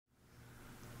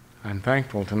I'm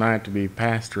thankful tonight to be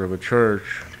pastor of a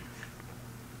church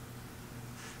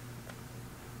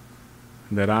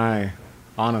that I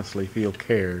honestly feel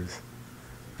cares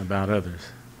about others.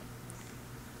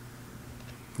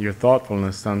 Your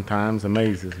thoughtfulness sometimes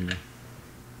amazes me.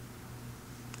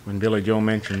 When Billy Joe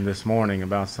mentioned this morning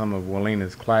about some of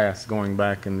Walena's class going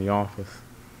back in the office,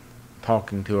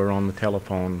 talking to her on the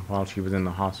telephone while she was in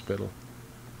the hospital,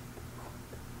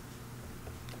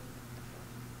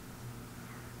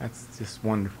 that's just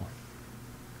wonderful.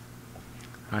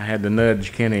 I had to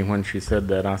nudge Kenny when she said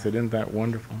that. I said, isn't that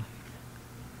wonderful?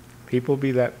 People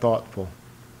be that thoughtful.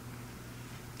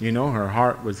 You know, her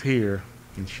heart was here,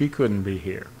 and she couldn't be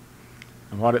here.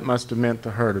 And what it must have meant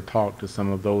to her to talk to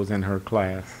some of those in her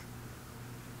class.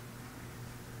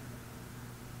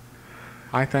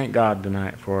 I thank God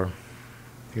tonight for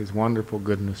His wonderful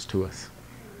goodness to us.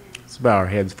 Let's bow our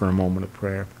heads for a moment of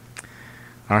prayer.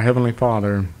 Our Heavenly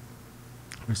Father,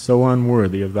 we're so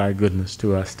unworthy of Thy goodness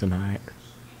to us tonight.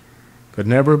 Could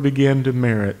never begin to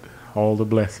merit all the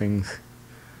blessings.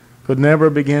 Could never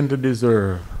begin to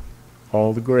deserve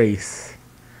all the grace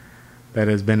that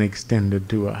has been extended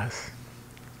to us.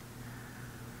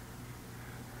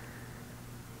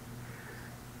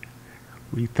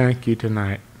 We thank You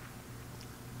tonight,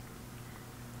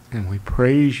 and we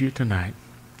praise You tonight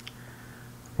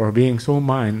for being so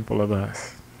mindful of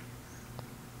us.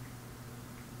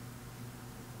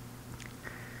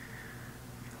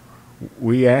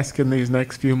 We ask in these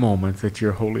next few moments that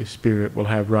Your Holy Spirit will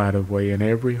have right of way in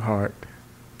every heart.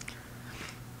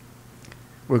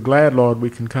 We're glad, Lord, we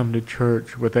can come to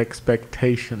church with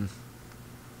expectation,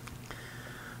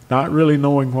 not really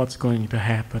knowing what's going to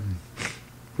happen.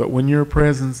 But when Your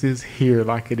presence is here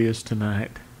like it is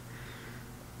tonight,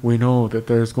 we know that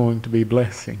there's going to be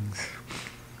blessings,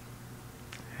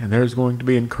 and there's going to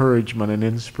be encouragement and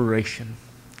inspiration.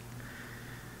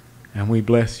 And we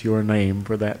bless Your name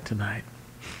for that tonight.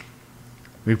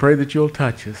 We pray that You'll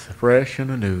touch us afresh and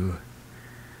anew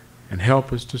and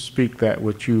help us to speak that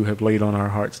which You have laid on our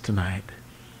hearts tonight.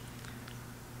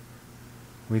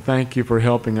 We thank You for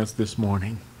helping us this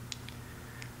morning,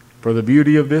 for the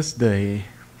beauty of this day,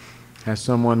 as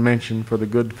someone mentioned, for the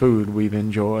good food we've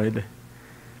enjoyed,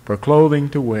 for clothing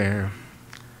to wear,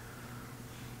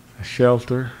 a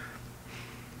shelter,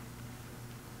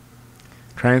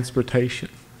 transportation,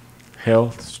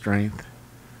 health, strength,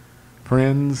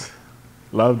 friends,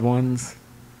 loved ones.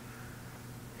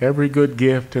 Every good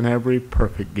gift and every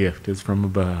perfect gift is from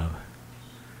above,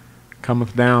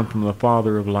 cometh down from the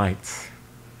Father of lights,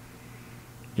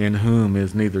 in whom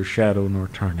is neither shadow nor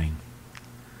turning.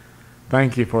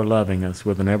 Thank You for loving us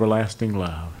with an everlasting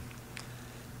love.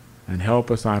 And help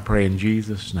us, I pray, in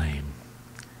Jesus' name.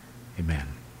 Amen.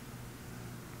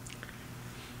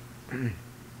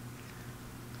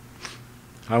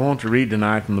 I want to read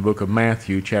tonight from the book of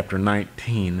Matthew, chapter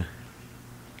 19.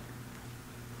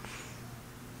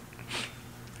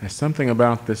 There's something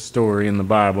about this story in the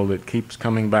Bible that keeps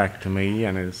coming back to me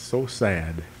and is so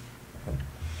sad.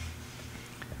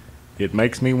 It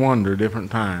makes me wonder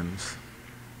different times.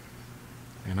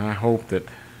 And I hope that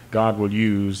God will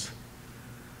use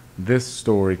this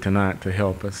story tonight to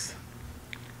help us.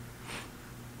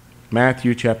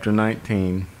 Matthew chapter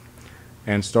 19,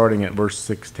 and starting at verse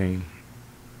 16.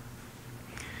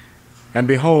 And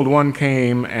behold, one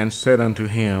came and said unto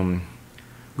Him,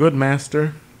 Good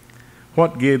Master,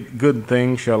 what good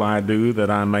thing shall I do that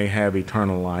I may have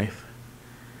eternal life?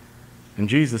 And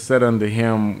Jesus said unto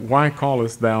him, Why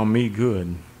callest thou me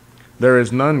good? There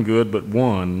is none good but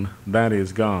one, that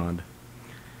is God.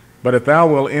 But if thou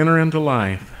wilt enter into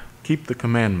life, keep the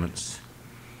commandments.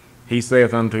 He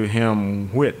saith unto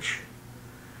him, Which?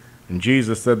 And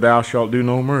Jesus said, Thou shalt do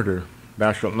no murder,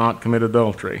 thou shalt not commit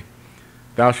adultery,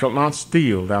 thou shalt not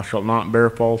steal, thou shalt not bear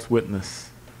false witness,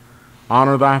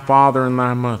 honor thy father and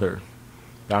thy mother,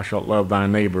 thou shalt love thy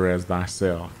neighbor as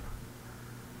thyself.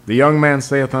 The young man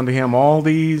saith unto him, All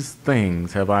these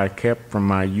things have I kept from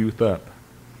my youth up.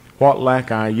 What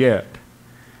lack I yet?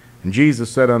 And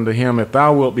Jesus said unto him, If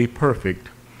thou wilt be perfect,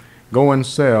 go and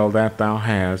sell that thou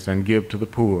hast, and give to the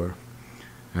poor,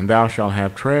 and thou shalt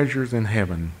have treasures in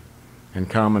heaven, and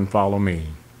come and follow me.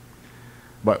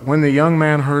 But when the young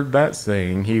man heard that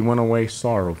saying, he went away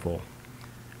sorrowful,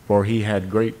 for he had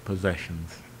great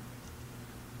possessions.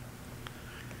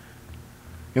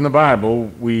 In the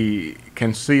Bible, we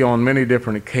can see on many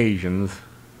different occasions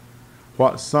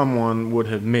what someone would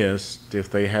have missed if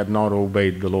they had not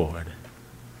obeyed the Lord.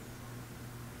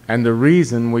 And the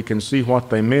reason we can see what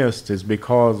they missed is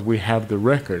because we have the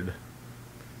record.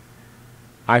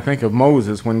 I think of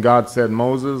Moses when God said,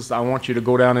 Moses, I want you to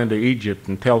go down into Egypt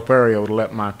and tell Pharaoh to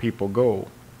let my people go.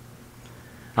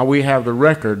 Now we have the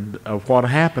record of what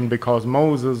happened because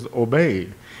Moses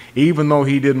obeyed, even though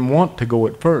he didn't want to go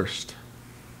at first.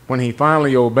 When he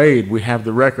finally obeyed, we have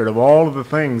the record of all of the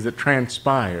things that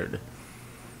transpired.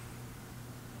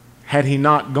 Had he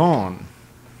not gone,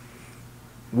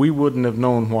 we wouldn't have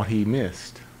known what he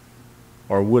missed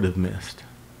or would have missed.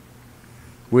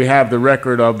 We have the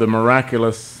record of the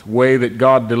miraculous way that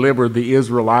God delivered the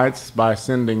Israelites by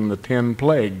sending the 10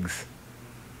 plagues.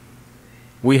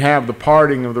 We have the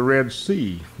parting of the Red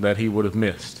Sea that he would have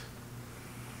missed.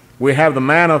 We have the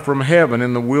manna from heaven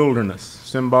in the wilderness,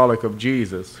 symbolic of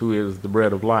Jesus, who is the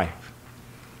bread of life.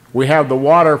 We have the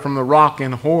water from the rock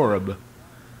in Horeb,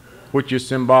 which is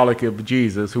symbolic of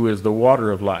Jesus, who is the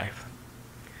water of life.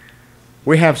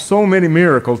 We have so many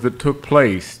miracles that took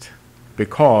place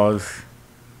because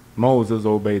Moses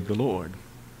obeyed the Lord.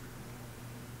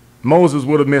 Moses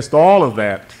would have missed all of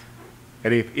that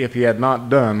if he had not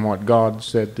done what God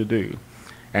said to do.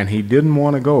 And he didn't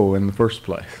want to go in the first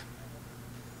place.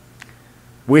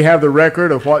 We have the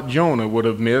record of what Jonah would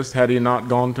have missed had he not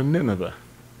gone to Nineveh.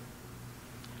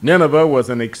 Nineveh was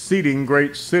an exceeding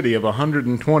great city of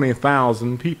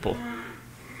 120,000 people.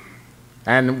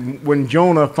 And when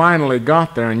Jonah finally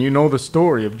got there, and you know the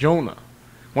story of Jonah,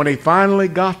 when he finally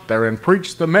got there and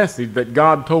preached the message that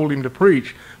God told him to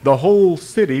preach, the whole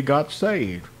city got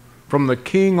saved, from the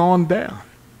king on down.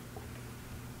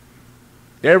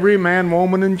 Every man,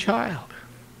 woman, and child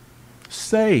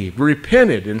saved,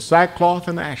 repented in sackcloth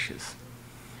and ashes.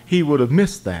 He would have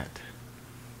missed that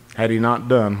had he not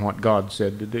done what God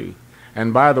said to do.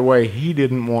 And by the way, he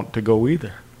didn't want to go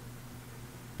either.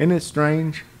 Isn't it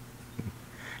strange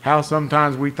how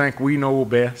sometimes we think we know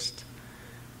best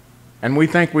and we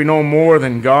think we know more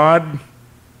than God?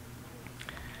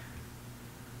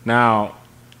 Now,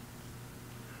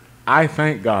 I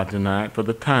thank God tonight for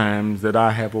the times that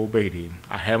I have obeyed him.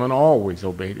 I haven't always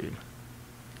obeyed him,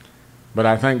 but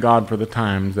I thank God for the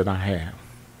times that I have,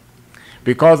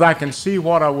 because I can see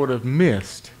what I would have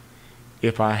missed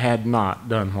if I had not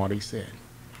done what he said.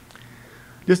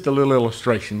 Just a little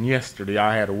illustration. Yesterday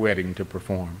I had a wedding to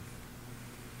perform.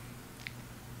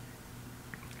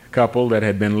 A couple that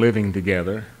had been living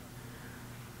together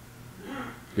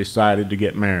decided to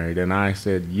get married, and I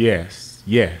said, yes,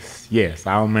 yes, yes,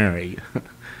 I'll marry you.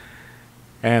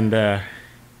 And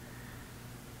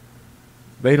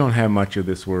they don't have much of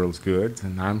this world's goods,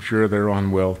 and I'm sure they're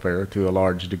on welfare to a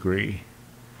large degree.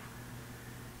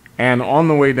 And on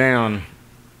the way down,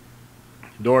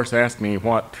 Doris asked me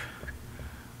what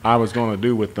I was going to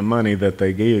do with the money that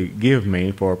they give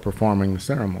me for performing the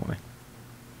ceremony.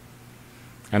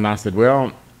 And I said,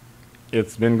 well,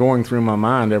 it's been going through my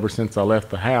mind ever since I left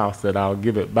the house that I'll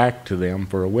give it back to them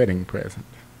for a wedding present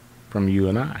from you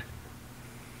and I.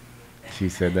 She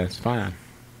said, that's fine.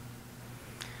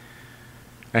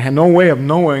 I had no way of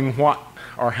knowing what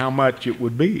or how much it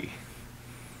would be,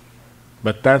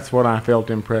 but that's what I felt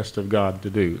impressed of God to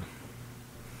do.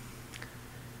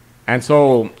 And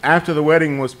so after the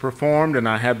wedding was performed and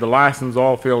I had the license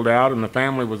all filled out and the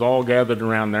family was all gathered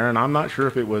around there, and I'm not sure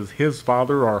if it was his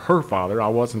father or her father, I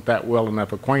wasn't that well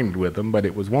enough acquainted with them, but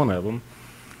it was one of them.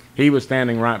 He was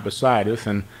standing right beside us,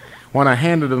 and when I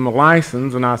handed him the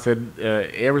license and I said,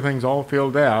 everything's all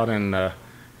filled out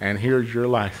and here's your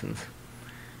license.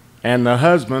 And the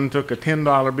husband took a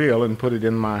 $10 bill and put it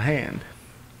in my hand.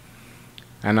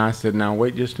 And I said, now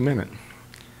wait just a minute.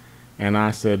 And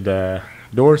I said,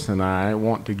 Doris and I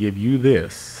want to give you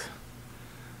this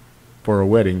for a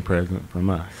wedding present from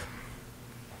us.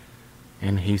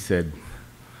 And he said,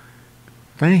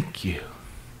 thank you.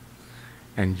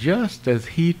 And just as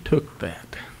he took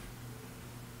that,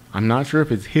 I'm not sure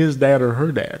if it's his dad or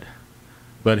her dad,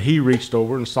 but he reached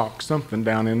over and socked something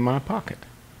down in my pocket.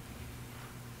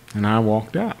 And I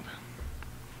walked out.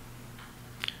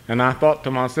 And I thought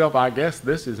to myself, I guess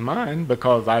this is mine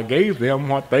because I gave them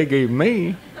what they gave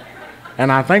me.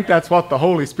 And I think that's what the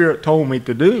Holy Spirit told me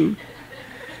to do.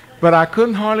 But I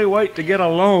couldn't hardly wait to get a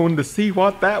loan to see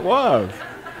what that was.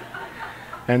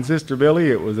 And Sister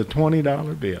Billy, it was a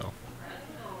 $20 bill.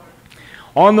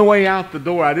 On the way out the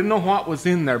door, I didn't know what was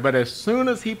in there, but as soon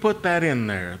as he put that in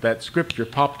there, that scripture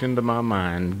popped into my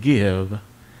mind, give,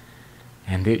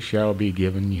 and it shall be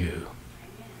given you.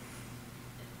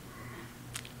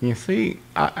 You see,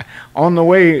 on the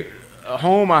way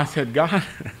home, I said, God,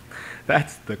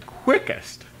 that's the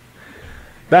quickest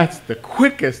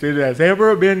it has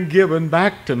ever been given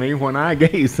back to me when I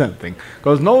gave something.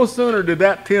 Because no sooner did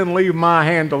that 10 leave my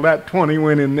hand till that 20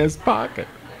 went in this pocket.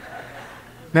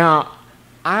 Now,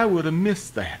 I would have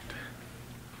missed that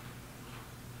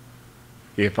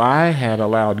if I had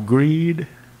allowed greed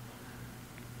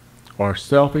or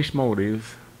selfish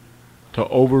motives to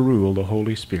overrule the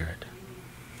Holy Spirit.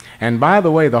 And by the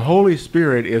way, the Holy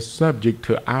Spirit is subject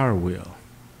to our will.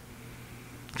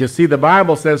 You see, the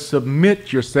Bible says,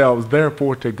 submit yourselves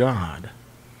therefore to God.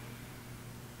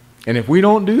 And if we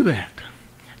don't do that,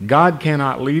 God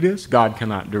cannot lead us, God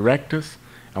cannot direct us,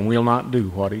 and we'll not do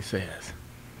what He says.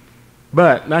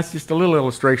 But that's just a little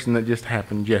illustration that just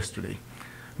happened yesterday.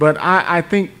 But I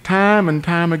think time and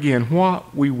time again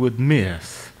what we would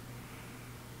miss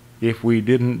if we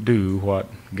didn't do what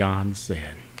God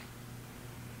said.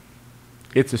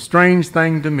 It's a strange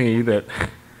thing to me that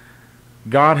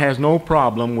God has no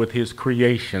problem with His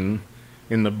creation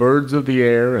in the birds of the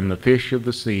air and the fish of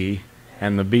the sea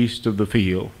and the beasts of the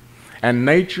field. And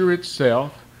nature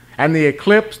itself, and the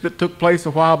eclipse that took place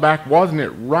a while back, wasn't it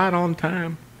right on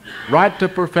time? Right to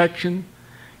perfection?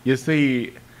 You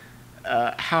see,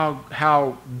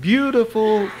 how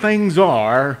beautiful things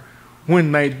are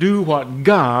when they do what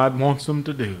God wants them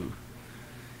to do.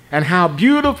 And how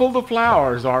beautiful the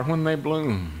flowers are when they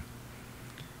bloom.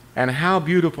 And how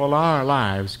beautiful our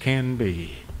lives can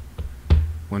be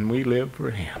when we live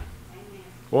for Him.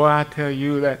 Boy, I tell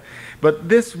you that. But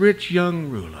this rich young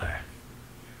ruler,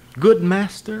 good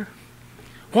master,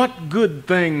 what good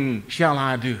thing shall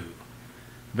I do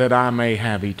that I may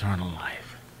have eternal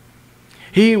life?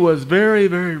 He was very,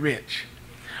 very rich.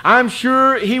 I'm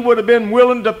sure he would have been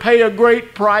willing to pay a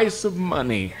great price of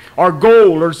money or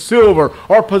gold or silver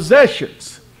or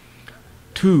possessions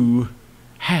to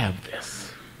have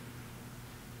this.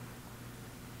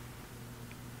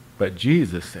 But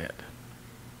Jesus said,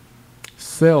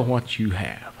 sell what you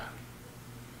have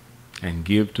and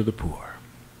give to the poor,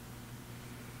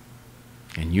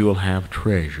 and you'll have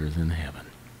treasures in heaven.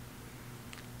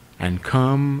 And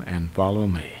come and follow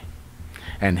me.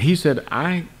 And he said,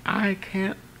 I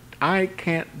can't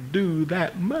do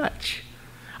that much.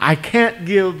 I can't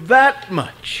give that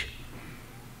much.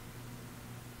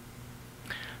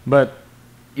 But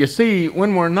you see,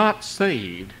 when we're not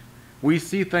saved, we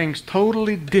see things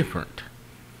totally different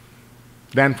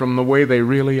than from the way they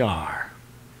really are.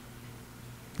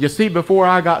 You see, before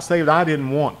I got saved, I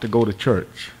didn't want to go to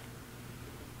church.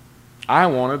 I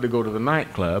wanted to go to the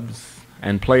nightclubs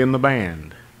and play in the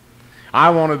band. I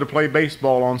wanted to play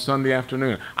baseball on Sunday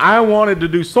afternoon. I wanted to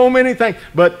do so many things,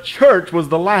 but church was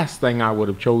the last thing I would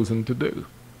have chosen to do.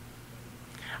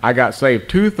 I got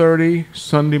saved 2:30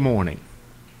 Sunday morning.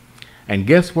 And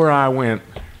guess where I went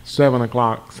 7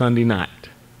 o'clock Sunday night?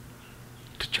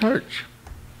 To church.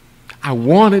 I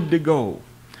wanted to go.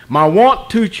 My want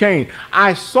to changed.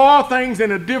 I saw things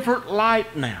in a different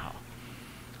light now.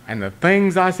 And the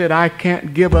things I said, I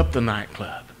can't give up the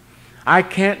nightclub. I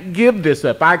can't give this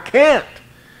up. I can't.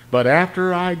 But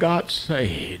after I got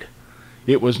saved,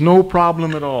 it was no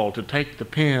problem at all to take the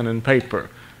pen and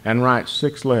paper and write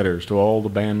 6 letters to all the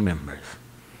band members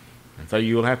and say,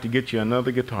 you'll have to get you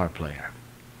another guitar player.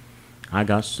 I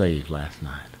got saved last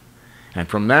night. And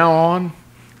from now on,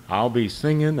 I'll be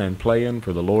singing and playing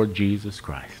for the Lord Jesus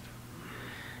Christ.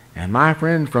 And my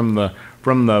friend, from the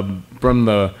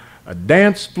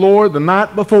dance floor the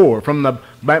night before, from the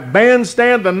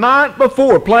bandstand the night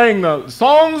before, playing the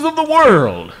songs of the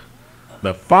world,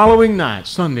 the following night,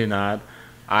 Sunday night,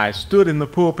 I stood in the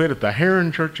pulpit at the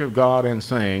Heron Church of God and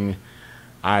sang,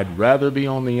 I'd rather be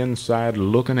on the inside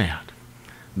looking out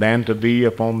than to be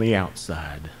up on the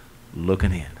outside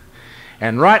looking in.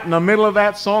 And right in the middle of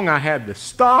that song, I had to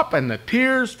stop, and the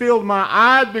tears filled my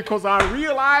eyes because I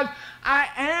realized I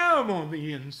am on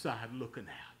the inside looking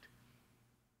out.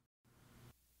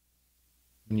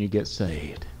 When you get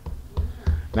saved.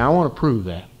 Now I want to prove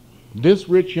that. This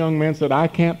rich young man said, I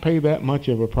can't pay that much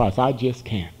of a price. I just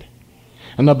can't.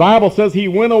 And the Bible says he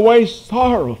went away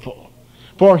sorrowful,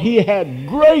 for he had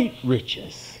great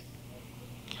riches.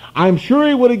 I'm sure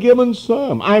he would have given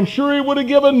some. I'm sure he would have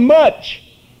given much.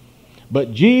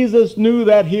 But Jesus knew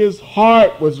that his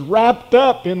heart was wrapped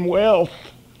up in wealth.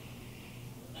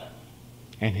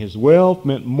 And his wealth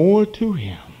meant more to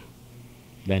him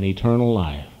than eternal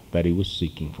life that he was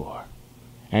seeking for.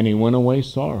 And he went away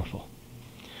sorrowful.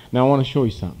 Now I want to show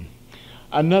you something.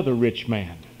 Another rich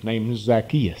man named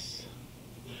Zacchaeus.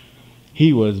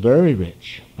 He was very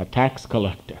rich, a tax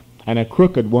collector, and a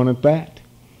crooked one at that.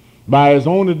 By his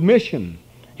own admission,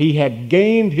 he had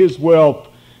gained his wealth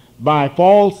by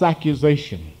false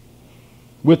accusation,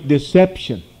 with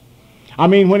deception. I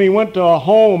mean, when he went to a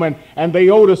home and they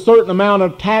owed a certain amount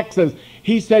of taxes,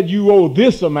 he said, you owe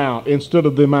this amount instead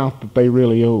of the amount that they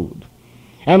really owed.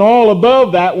 And all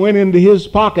above that went into his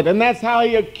pocket, and that's how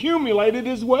he accumulated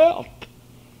his wealth.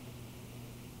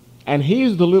 And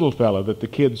he's the little fella that the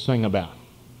kids sing about.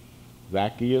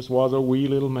 Zacchaeus was a wee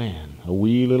little man. A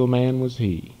wee little man was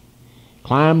he.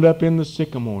 Climbed up in the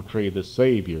sycamore tree, the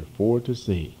Savior for to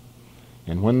see.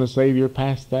 And when the Savior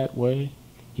passed that way,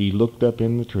 he looked up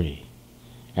in the tree.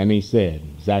 And he said,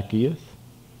 Zacchaeus,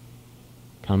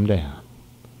 come down,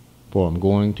 for I'm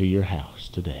going to your house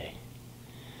today.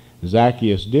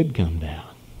 Zacchaeus did come down.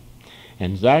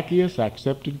 And Zacchaeus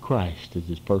accepted Christ as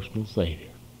his personal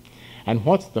Savior. And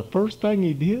what's the first thing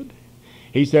he did?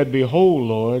 He said, behold,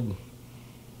 Lord,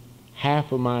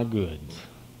 half of my goods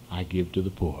I give to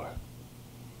the poor.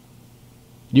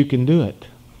 You can do it.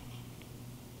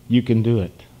 You can do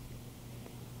it.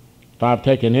 If I've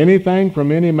taken anything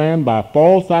from any man by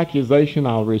false accusation,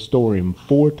 I'll restore him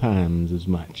 4 times as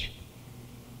much.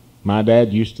 My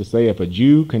dad used to say, if a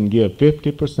Jew can give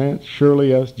 50%,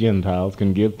 surely us Gentiles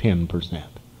can give 10%.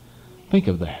 Think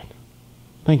of that.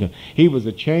 He was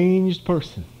a changed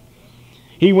person.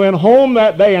 He went home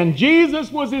that day, and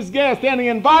Jesus was his guest, and he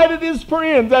invited his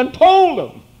friends and told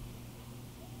them.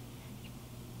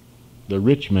 The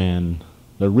rich man,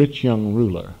 the rich young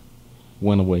ruler,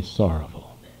 went away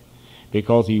sorrowful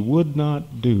because he would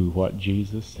not do what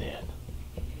Jesus said.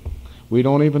 We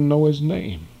don't even know his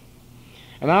name.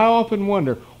 And I often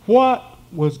wonder, what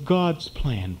was God's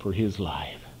plan for his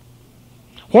life?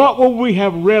 What would we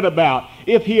have read about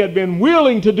if he had been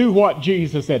willing to do what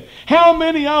Jesus said? How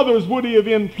many others would he have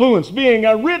influenced, being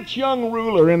a rich young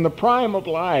ruler in the prime of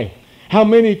life? How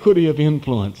many could he have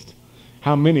influenced?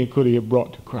 How many could he have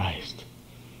brought to Christ?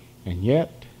 And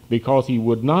yet, because he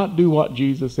would not do what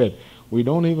Jesus said, we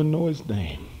don't even know his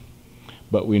name.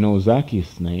 But we know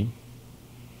Zacchaeus' name.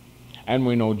 And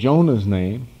we know Jonah's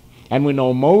name. And we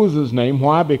know Moses' name.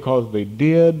 Why? Because they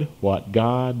did what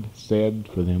God said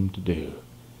for them to do.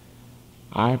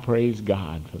 I praise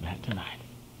God for that tonight.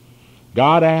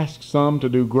 God asks some to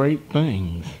do great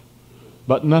things,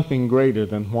 but nothing greater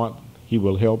than what he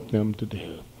will help them to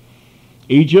do.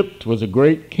 Egypt was a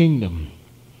great kingdom,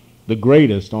 the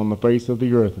greatest on the face of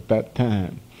the earth at that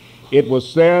time. It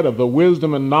was said of the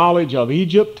wisdom and knowledge of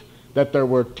Egypt that there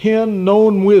were 10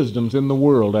 known wisdoms in the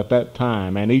world at that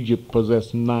time, and Egypt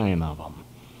possessed 9 of them.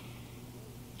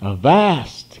 A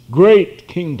vast, great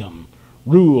kingdom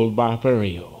ruled by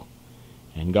Pharaoh.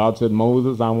 And God said,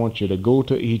 Moses, I want you to go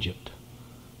to Egypt,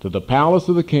 to the palace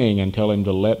of the king, and tell him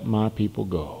to let my people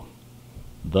go.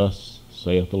 Thus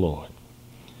saith the Lord.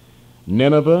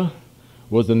 Nineveh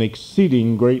was an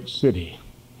exceeding great city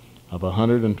of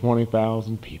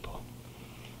 120,000 people.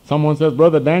 Someone says,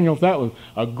 Brother Daniels, that was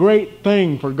a great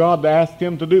thing for God to ask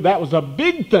him to do. That was a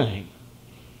big thing.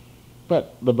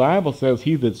 But the Bible says,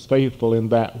 he that's faithful in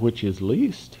that which is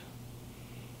least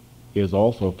is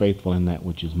also faithful in that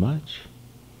which is much.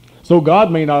 So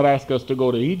God may not ask us to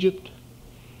go to Egypt.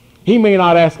 He may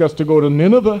not ask us to go to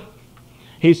Nineveh.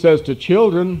 He says to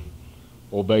children,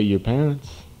 obey your parents.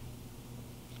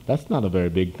 That's not a very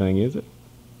big thing, is it?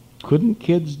 Couldn't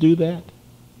kids do that?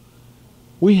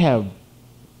 We have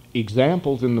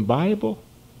examples in the Bible.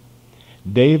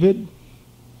 David,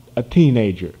 a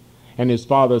teenager, and his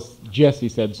father Jesse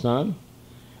said, son,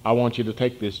 I want you to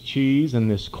take this cheese and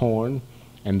this corn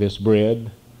and this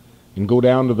bread and go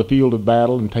down to the field of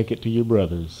battle and take it to your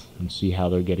brothers and see how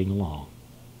they're getting along.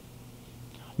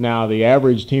 Now, the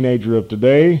average teenager of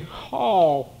today,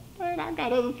 oh, man, I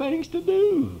got other things to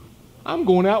do. I'm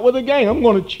going out with a gang. I'm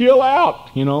going to chill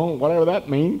out, whatever that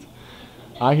means.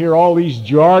 I hear all these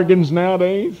jargons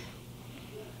nowadays.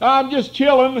 I'm just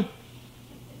chilling.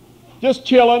 Just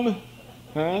chilling.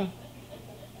 Huh?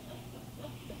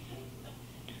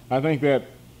 I think that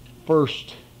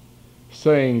first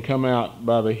saying come out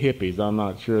by the hippies. I'm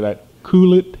not sure that.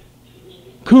 Cool it.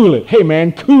 Cool it. Hey,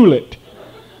 man, cool it.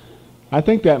 I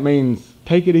think that means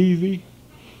take it easy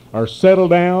or settle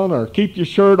down or keep your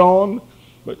shirt on,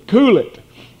 but cool it.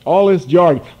 All this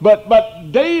jargon.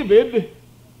 But David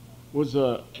was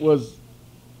a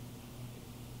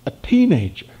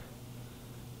teenager.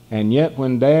 And yet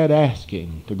when Dad asked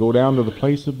him to go down to the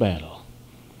place of battle,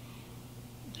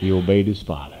 he obeyed his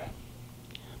father.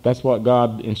 That's what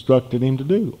God instructed him to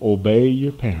do. Obey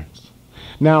your parents.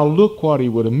 Now look what he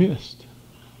would have missed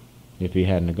if he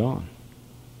hadn't have gone.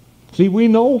 See, we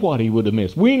know what he would have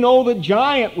missed. We know the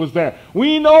giant was there.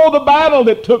 We know the battle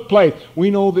that took place. We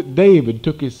know that David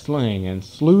took his sling and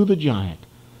slew the giant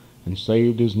and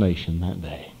saved his nation that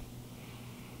day.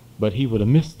 But he would have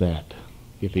missed that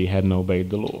if he hadn't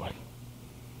obeyed the Lord.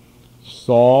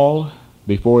 Saul,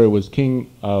 before he was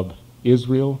king of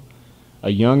Israel, a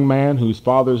young man whose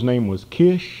father's name was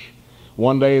Kish.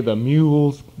 One day the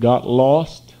mules got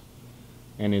lost,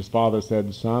 and his father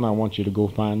said, son, I want you to go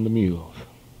find the mules.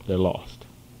 They're lost.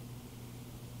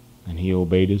 And he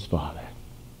obeyed his father.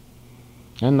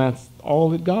 And that's all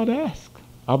that God asks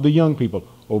of the young people.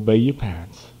 Obey your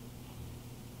parents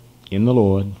in the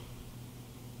Lord.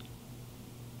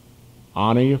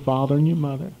 Honor your father and your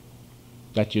mother,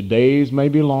 that your days may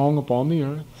be long upon the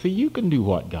earth. See, you can do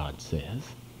what God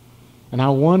says. And I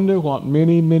wonder what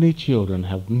many, many children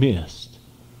have missed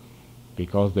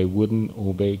because they wouldn't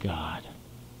obey God.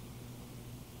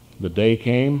 The day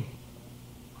came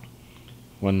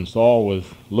when Saul was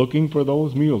looking for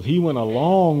those mules. He went a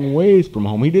long ways from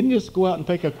home. He didn't just go out and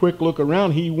take a quick look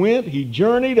around. He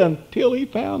journeyed until he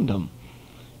found them.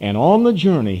 And on the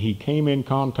journey, he came in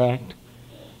contact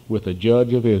with a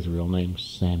judge of Israel named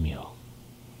Samuel.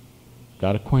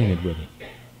 Got acquainted with him.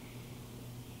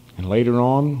 And later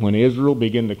on, when Israel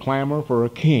began to clamor for a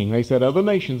king, they said, other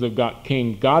nations have got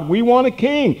kings. God, we want a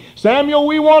king. Samuel,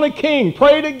 we want a king.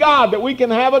 Pray to God that we can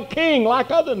have a king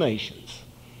like other nations.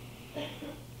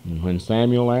 And when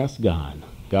Samuel asked God,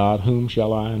 God, whom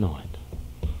shall I anoint?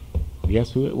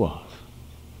 Guess who it was?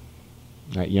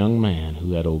 That young man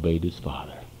who had obeyed his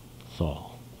father,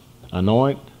 Saul.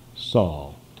 Anoint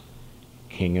Saul,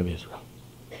 king of Israel.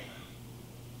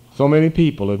 So many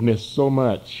people have missed so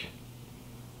much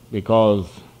because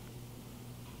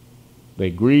they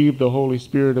grieve the Holy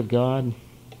Spirit of God.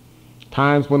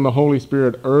 Times when the Holy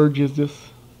Spirit urges us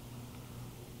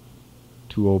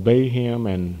to obey him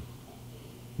and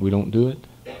we don't do it.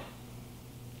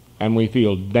 And we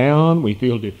feel down, we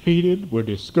feel defeated, we're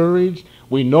discouraged.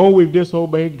 We know we've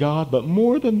disobeyed God, but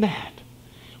more than that,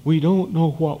 we don't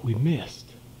know what we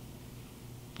missed.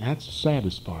 That's the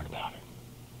saddest part about it.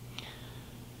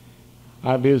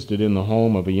 I visited in the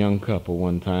home of a young couple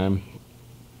one time,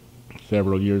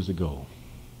 several years ago.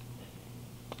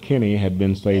 Kenny had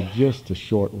been saved just a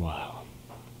short while.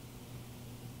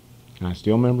 And I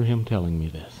still remember him telling me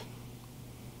this.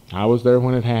 I was there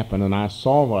when it happened, and I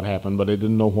saw what happened, but I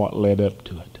didn't know what led up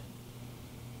to it.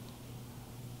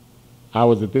 I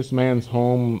was at this man's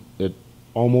home at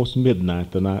almost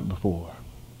midnight the night before.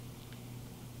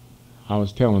 I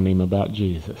was telling him about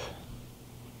Jesus.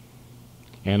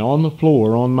 And on the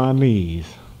floor, on my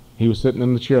knees, he was sitting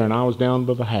in the chair, and I was down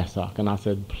by the hassock, and I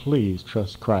said, please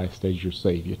trust Christ as your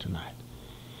Savior tonight.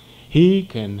 He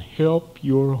can help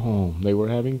your home. They were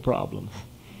having problems.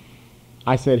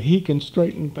 I said, he can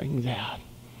straighten things out.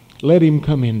 Let him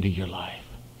come into your life.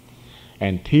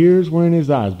 And tears were in his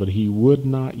eyes, but he would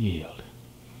not yield.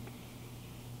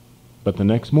 But the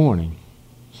next morning,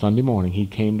 Sunday morning, he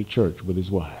came to church with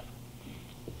his wife.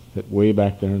 Sat way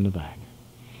back there in the back.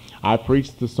 I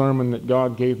preached the sermon that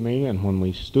God gave me, and when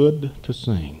we stood to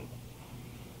sing,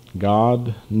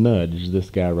 God nudged this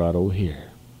guy right over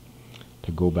here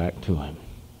to go back to him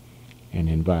and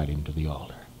invite him to the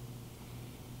altar.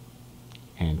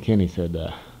 And Kenny said,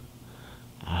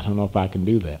 I don't know if I can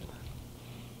do that.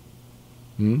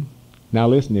 Now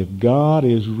listen, if God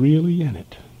is really in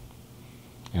it,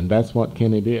 and that's what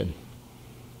Kenny did.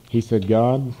 He said,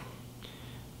 God,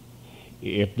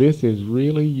 if this is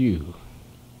really you,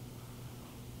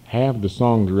 have the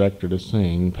song director to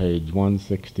sing page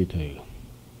 162.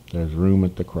 There's room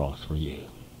at the cross for you.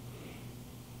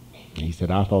 And he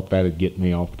said, I thought that'd get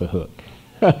me off the hook.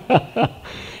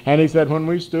 And he said, when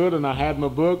we stood and I had my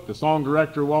book, the song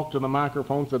director walked to the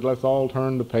microphone and said, let's all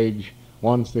turn to page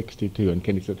 162. And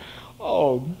Kenny said,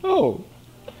 oh, no.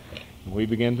 And we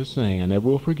began to sing. I never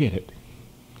will forget it.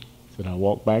 He said, I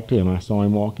walked back to him. I saw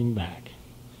him walking back.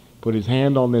 Put his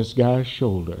hand on this guy's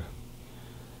shoulder.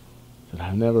 He said,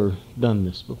 I've never done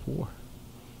this before.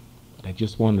 But I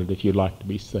just wondered if you'd like to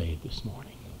be saved this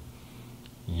morning.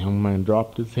 The young man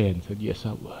dropped his head and said, yes,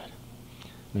 I would.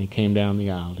 And they came down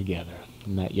the aisle together.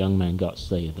 And that young man got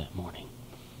saved that morning.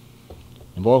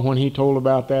 And boy, when he told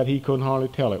about that, he couldn't hardly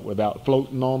tell it without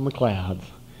floating on the clouds.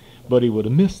 But he would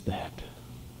have missed that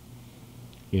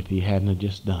if he hadn't have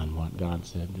just done what God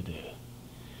said to do.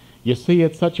 You see,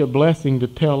 it's such a blessing to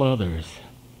tell others.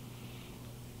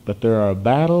 But there are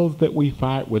battles that we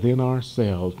fight within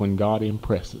ourselves when God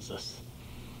impresses us.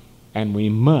 And we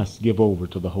must give over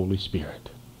to the Holy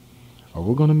Spirit, or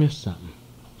we're going to miss something.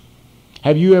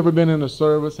 Have you ever been in a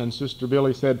service and Sister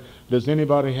Billy said, does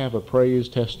anybody have a praise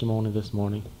testimony this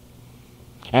morning?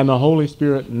 And the Holy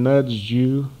Spirit nudged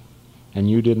you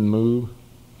and you didn't move?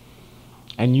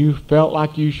 And you felt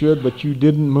like you should, but you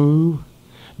didn't move?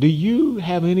 Do you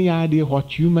have any idea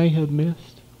what you may have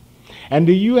missed? And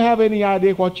do you have any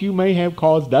idea what you may have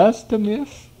caused us to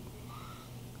miss?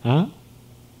 Huh?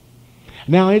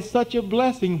 Now, it's such a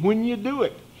blessing when you do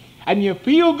it. And you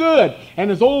feel good.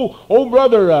 And his old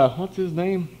brother, what's his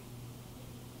name?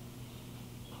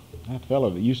 That fellow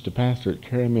that used to pastor at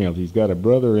Carey Mills. He's got a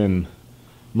brother in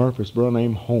Murfreesboro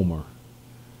named Homer.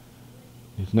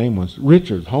 his name was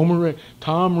Richards,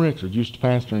 Tom Richards used to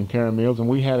pastor in Cara Mills, and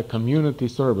we had a community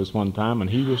service one time, and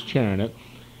he was chairing it,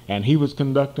 and he was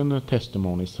conducting a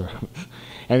testimony service,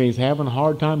 and he's having a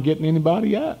hard time getting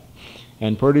anybody up.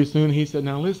 And pretty soon he said,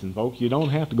 now listen, folks, you don't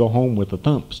have to go home with the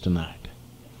thumps tonight.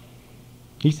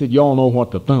 He said, y'all know what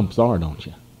the thumps are, don't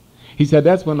you? He said,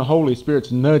 that's when the Holy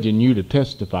Spirit's nudging you to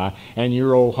testify, and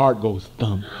your old heart goes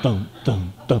thump, thump,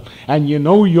 thump, thump. And you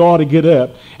know you ought to get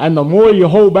up, and the more you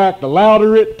hold back, the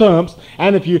louder it thumps.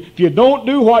 And if you don't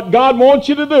do what God wants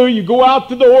you to do, you go out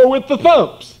the door with the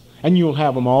thumps, and you'll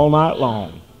have them all night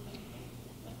long.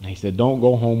 And he said, don't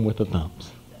go home with the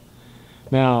thumps.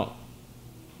 Now,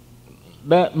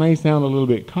 that may sound a little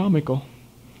bit comical,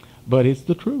 but it's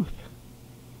the truth.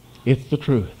 It's the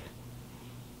truth.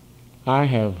 I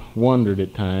have wondered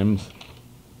at times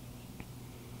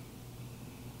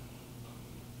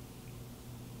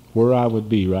where I would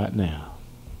be right now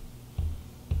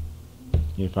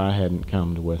if I hadn't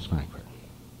come to West Frankfort.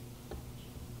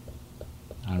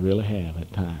 I really have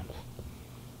at times.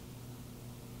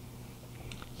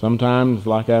 Sometimes,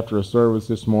 like after a service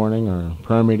this morning or a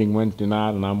prayer meeting Wednesday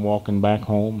night, and I'm walking back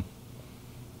home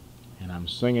and I'm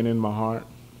singing in my heart,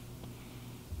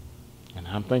 and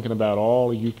I'm thinking about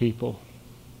all of you people,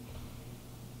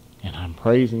 and I'm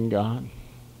praising God.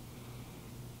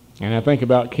 And I think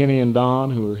about Kenny and Don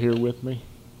who are here with me.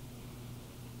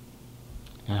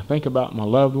 And I think about my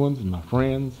loved ones and my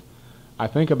friends. I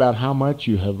think about how much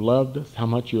you have loved us, how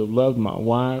much you have loved my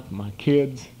wife, my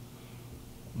kids,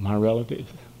 my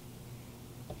relatives.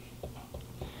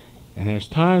 And there's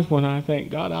times when I think,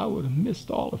 God, I would have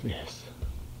missed all of this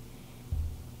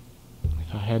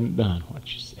if I hadn't done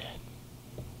what you said.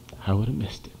 I would have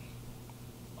missed it.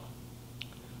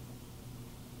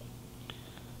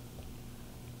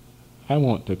 I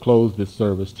want to close this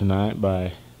service tonight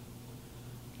by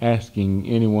asking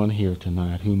anyone here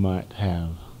tonight who might have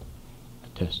a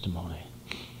testimony.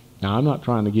 Now, I'm not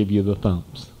trying to give you the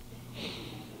thumps,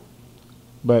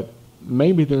 but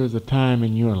maybe there's a time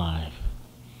in your life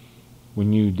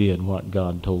when you did what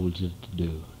God told you to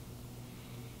do.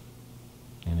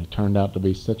 And it turned out to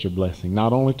be such a blessing,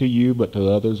 not only to you, but to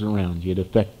others around you. It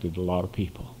affected a lot of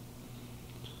people.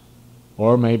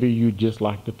 Or maybe you'd just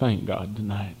like to thank God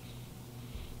tonight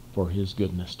for his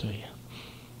goodness to you.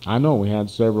 I know we had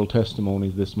several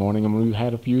testimonies this morning, and we've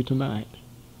had a few tonight.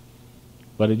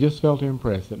 But I just felt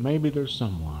impressed that maybe there's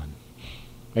someone.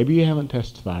 Maybe you haven't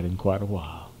testified in quite a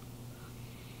while.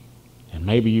 And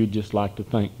maybe you'd just like to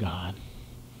thank God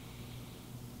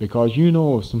because you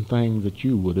know of some things that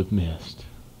you would have missed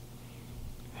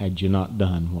had you not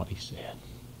done what he said.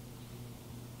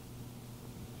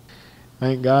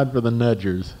 Thank God for the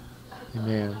nudgers.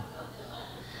 Amen.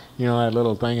 You know, that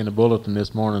little thing in the bulletin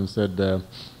this morning said,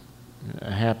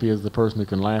 happy is the person who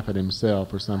can laugh at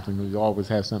himself or something, who always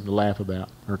has something to laugh about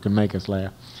or can make us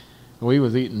laugh. We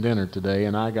was eating dinner today,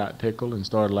 and I got tickled and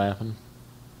started laughing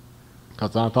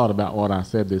because I thought about what I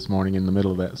said this morning in the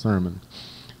middle of that sermon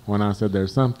when I said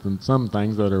there's some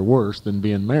things that are worse than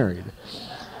being married.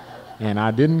 And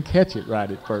I didn't catch it right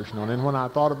at first. And then when I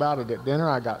thought about it at dinner,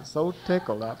 I got so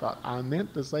tickled. I thought I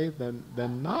meant to say than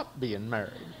not being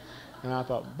married. And I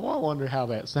thought, boy, I wonder how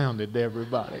that sounded to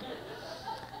everybody.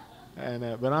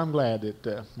 And but I'm glad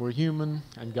that we're human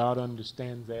and God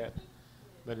understands that.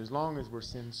 But as long as we're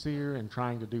sincere in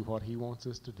trying to do what he wants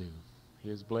us to do,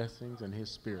 his blessings and his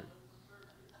spirit.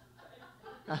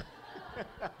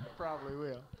 Probably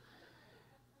will.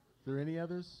 Is there any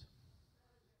others?